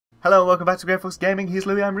Hello and welcome back to GreyFoxGaming. He's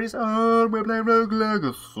Louis, I'm Reese, and we're playing Rogue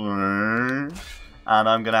Legacy. And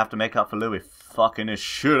I'm gonna have to make up for Louis fucking his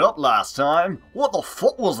shit up last time. What the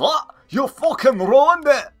fuck was that? You fucking ruined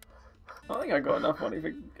it! I think I got enough money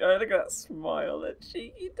for... Oh, look at that smile, that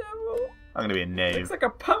cheeky devil. I'm gonna be a knave. Looks like a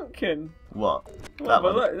pumpkin. What? Oh, That but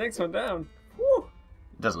one? look, the next one down. Woo.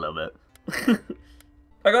 It does a little bit.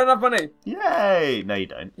 I got enough money. Yay! No you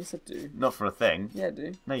don't. Yes, I do. Not for a thing. Yeah, I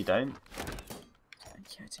do. No you don't. Yeah,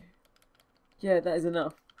 I do. Yeah, that is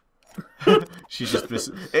enough. She's just...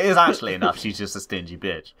 It is actually enough, she's just a stingy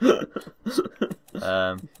bitch.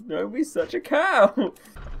 Don't be such a cow.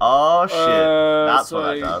 Oh shit. That's so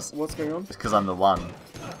what that does. What's going on? It's because I'm the one.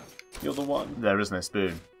 You're the one. There is no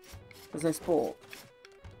spoon. There's no spork.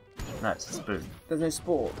 No, it's a spoon. There's no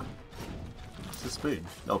spork. It's a spoon.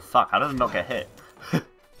 Oh fuck, how did I not get hit?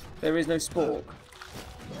 There is no spork.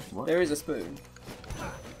 What? There is a spoon.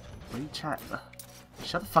 What are you chatting?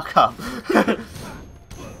 Shut the fuck up.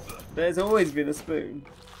 There's always been a spoon.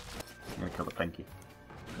 I'm gonna kill the Plinky.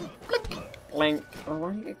 Blank. Oh,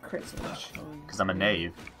 why do you get crits on that shine? Because I'm a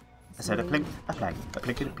knave. I said a plink, a plank, a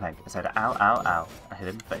plinky, a plank. I said ow, ow, ow. I hit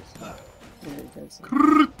him in the face.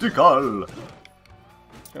 Critical!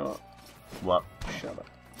 Shut up. What? Shut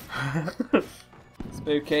up.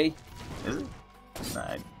 Spooky. Is it?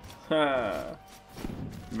 No. Ha.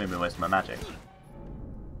 You made me waste my magic.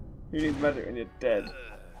 Who needs magic when you're dead?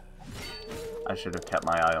 I should have kept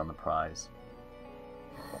my eye on the prize.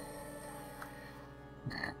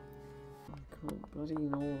 Cool. Bloody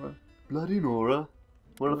Nora. Bloody Nora.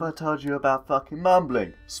 What have I told you about fucking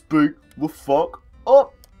mumbling? Speak the fuck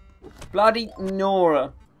up! Bloody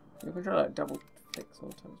Nora. Your controller like double clicks all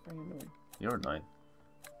the time. It's very annoying. You're annoying.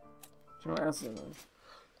 Do you know what else is annoying?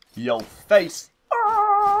 Yo face!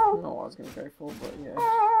 Not what I was going to go for, but yeah.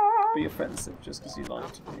 Be offensive just because you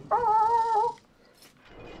like to be.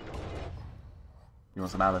 You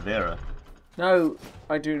want some aloe vera? No,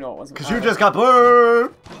 I do not. Wasn't Because you just got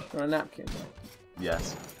burned! on a napkin.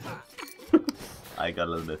 Yes. I got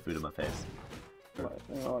a little bit of food in my face. Right,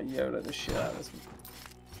 oh, YOLO the shit out of this.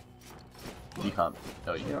 You can't.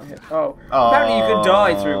 Oh, you You're not hit. Oh, apparently you can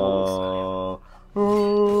die through walls.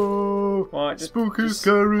 Oh, Right, just, spooky, just,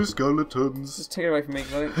 scary skeletons. just take it away from me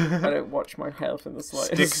because I don't watch my health in the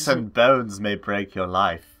slightest. Sticks and bones may break your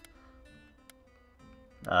life.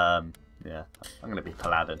 Yeah, I'm gonna be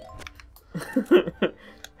Paladin.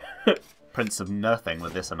 Prince of nothing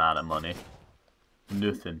with this amount of money.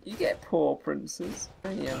 Nothing. You get poor princes.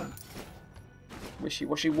 Yeah.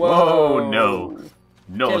 Wishy-washy. Whoa. Whoa, no.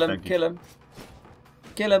 No, Kill him, thank you. kill him.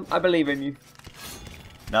 Kill him, I believe in you.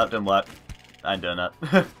 No, it didn't work. I ain't doing that.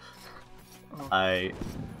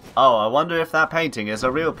 Oh, I wonder if that painting is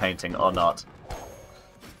a real painting or not.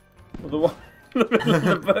 Well, the one in the middle of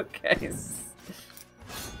the bookcase.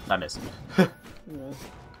 I missed. Yeah.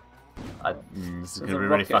 This is There's gonna a be really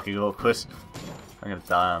rocket. fucking awkward. I'm gonna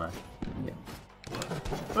die, aren't I? Yeah.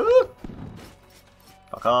 Woo!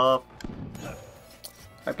 Fuck off.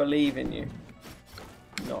 I believe in you.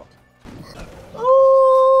 Not.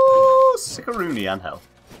 Oh, Sickaroony and hell.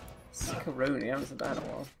 Sickaroni, I haven't said that in a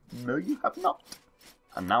while. No, you have not.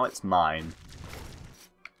 And now it's mine.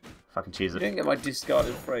 Fucking cheese You it. don't get my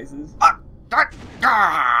discarded phrases.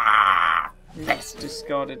 That's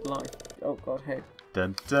discarded life. Oh god, hey.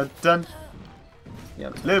 Dun dun dun.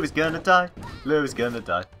 Yeah, Louis gonna die. Louis gonna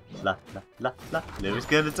die. La la la la. Louis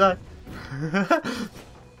gonna die.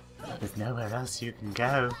 There's nowhere else you can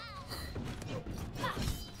go.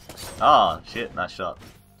 Oh shit! Nice shot.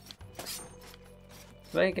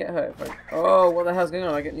 they get hurt if I... Oh, what the hell's going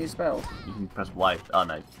on? I get new spells. You can press Y. Oh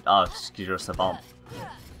no. Oh, excuse you're a savant.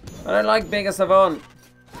 I don't like being a savant.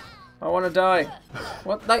 I want to die.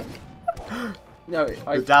 What, like... No,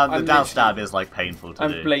 The down stab is like painful to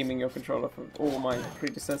do. I'm blaming your controller for all my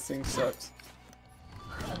predecessing sucks.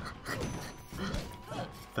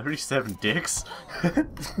 37 dicks.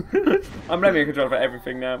 I'm blaming your controller for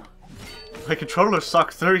everything now. My controller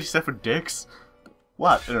sucked 37 dicks.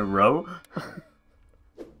 What, in a row?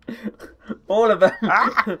 All of them.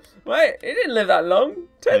 Wait, it didn't live that long.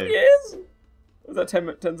 10 Hey. years? Was that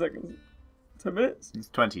 10 seconds? 10 minutes? It's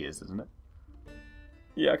 20 years, isn't it?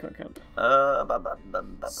 Yeah, I can't count.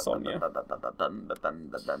 Sonia.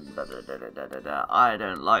 I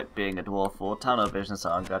don't like being a dwarf or tunnel vision, so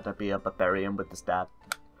I'm going to be a barbarian with the stab.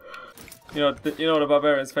 You know what a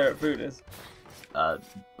barbarian's favourite food is?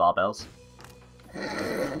 Barbells.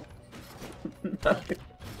 Barbells.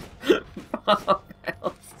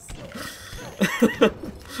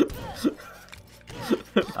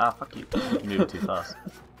 Ah, fuck you. You moved too fast.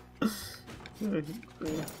 I'm not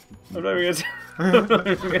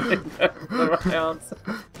even going to go for the right answer.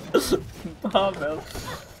 Barbell.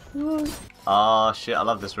 Oh shit, I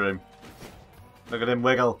love this room. Look at him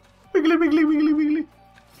wiggle. Wiggly, wiggly, wiggly, wiggly.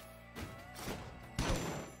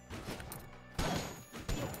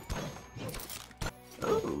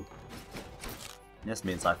 Ooh. This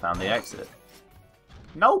means I found the exit.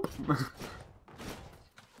 Nope.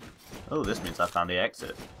 Oh, this means I found the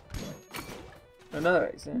exit. Another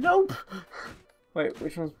exit? Nope. Wait,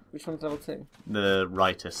 which one's level 2? The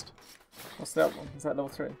rightest. What's that one? Is that level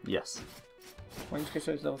 3? Yes. Why don't you go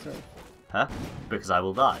straight to level 3? Huh? Because I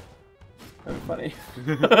will die. That'd be funny.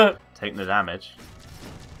 Taking the damage.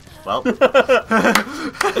 Well.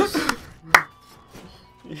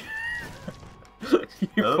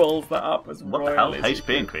 You balls that up as what the hell? royally as you HP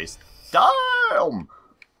could. increase. Damn!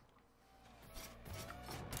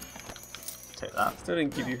 Take that. Still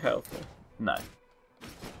didn't give you health though. No.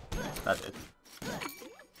 That did.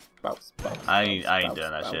 Bounce, bounce. I ain't bounce,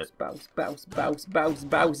 doing that bounce, shit. Bounce, bounce, bounce, bounce,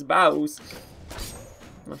 bounce, bounce.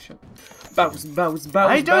 Oh shit. Bounce, bounce,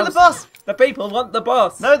 bounce. I ain't doing the bounce. boss! The people want the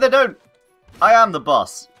boss! No, they don't! I am the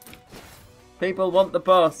boss. People want the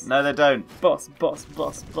boss. No, they don't. Boss, boss,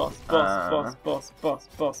 boss, boss, boss, boss, boss, boss,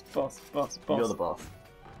 boss, boss, boss. You're the boss.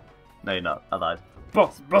 No, you're not. I lied.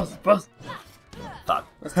 Boss, boss, boss. Fuck.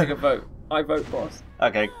 Let's take a vote. I vote boss.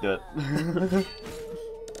 Okay, do it.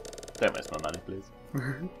 Don't waste my money, please.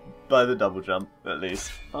 Buy the double jump, at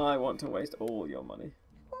least. I want to waste all your money.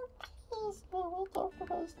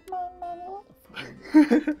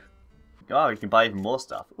 Oh, you can buy even more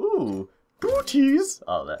stuff. Ooh, booties!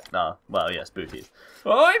 Oh, that, no. Well, yes, booties.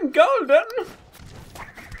 I'm golden!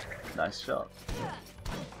 Nice shot.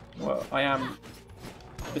 Well, I am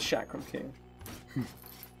the Chakram King.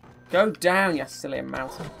 Go down, you silly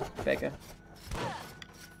mouse beggar.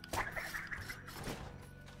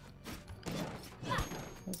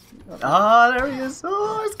 Ah, there he is.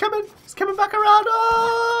 Oh, he's coming. He's coming back around.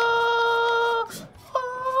 Oh,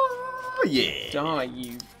 oh yeah. Die,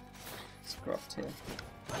 you scruffed here.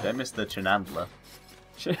 Don't miss the Chenandler.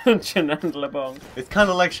 Chenandler bong. It's kind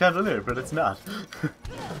of like Chandelier, but it's not.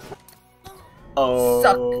 Oh.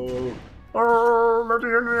 Suck. Oh,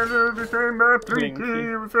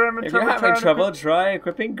 If you're having trouble, try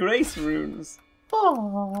equipping Grace Runes.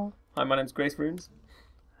 Oh. Hi, my name's Grace Runes.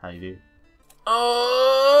 How you do?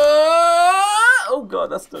 Oh god,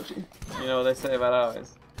 that's dodgy. You know what they say about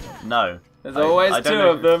ours? No. There's always I don't two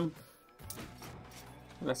know of them.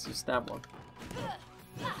 Unless you stab one.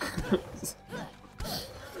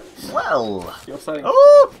 Well. You're saying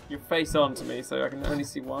you're face on to me, so I can only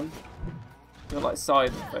see one. You're like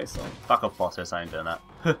side face on. Fuck off, Bottas. I ain't doing that.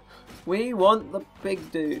 We want the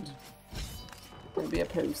big dude. Don't be a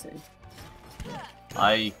pussy.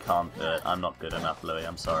 I can't do it. I'm not good enough, Louis.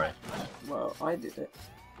 I'm sorry. Well, I did it.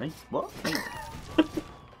 Me? What?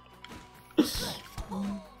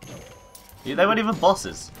 Yeah, they weren't even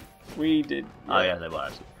bosses. We did. Yeah. Oh yeah, they were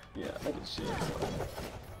actually. Yeah, I did shit. So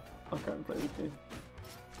I can't play with you.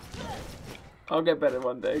 I'll get better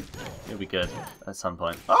one day. It'll be good at some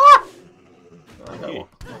point. Ah! Okay.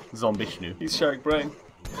 Zombie Shnu. He's Shark Brain.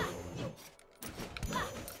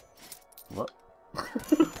 What?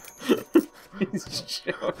 He's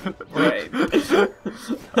Shark Brain.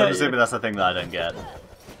 I'm assuming that's the thing that I don't get.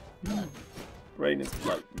 Brain is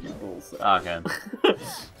like you balls. Okay.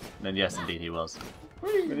 Then yes, indeed he was.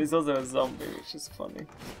 But he's also a zombie, which is funny.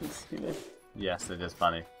 It's, you know. Yes, it is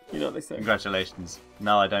funny. You know what they say. Congratulations.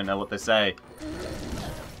 No, I don't know what they say.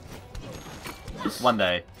 One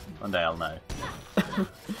day I'll know.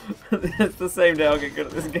 It's the same day I'll get good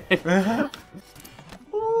at this game.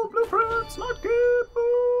 Oh, blueprints, not good.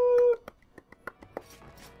 Oh.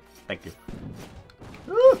 Thank you.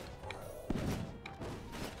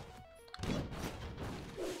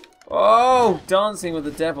 Oh, dancing with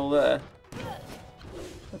the devil there.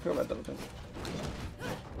 I feel about double jump.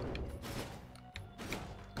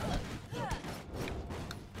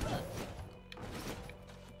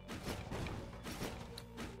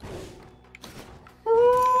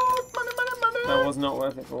 That was not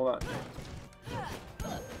worth it for all that.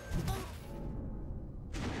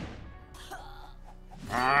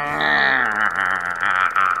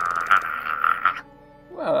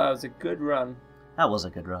 Well, that was a good run. That was a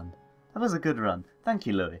good run. That was a good run. Thank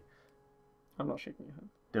you, Louis. I'm not shaking your hand.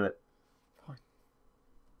 Do it. Fine.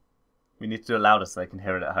 We need to do it louder so they can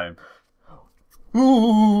hear it at home.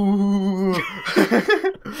 Ooh!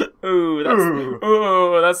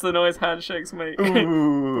 That's the noise handshakes make.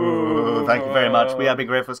 Ooh. Thank you very much. We have been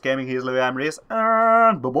GreyFoxGaming. Here's Louis Amrius.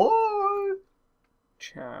 And bye-bye.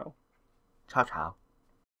 Ciao. Ciao, ciao.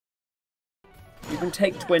 You can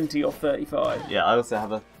take 20 or 35. Yeah, I also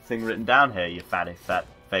have a thing written down here, you fatty fat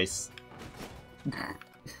face.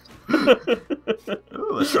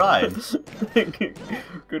 Ooh, a shrine.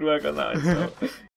 Good work on that. I saw.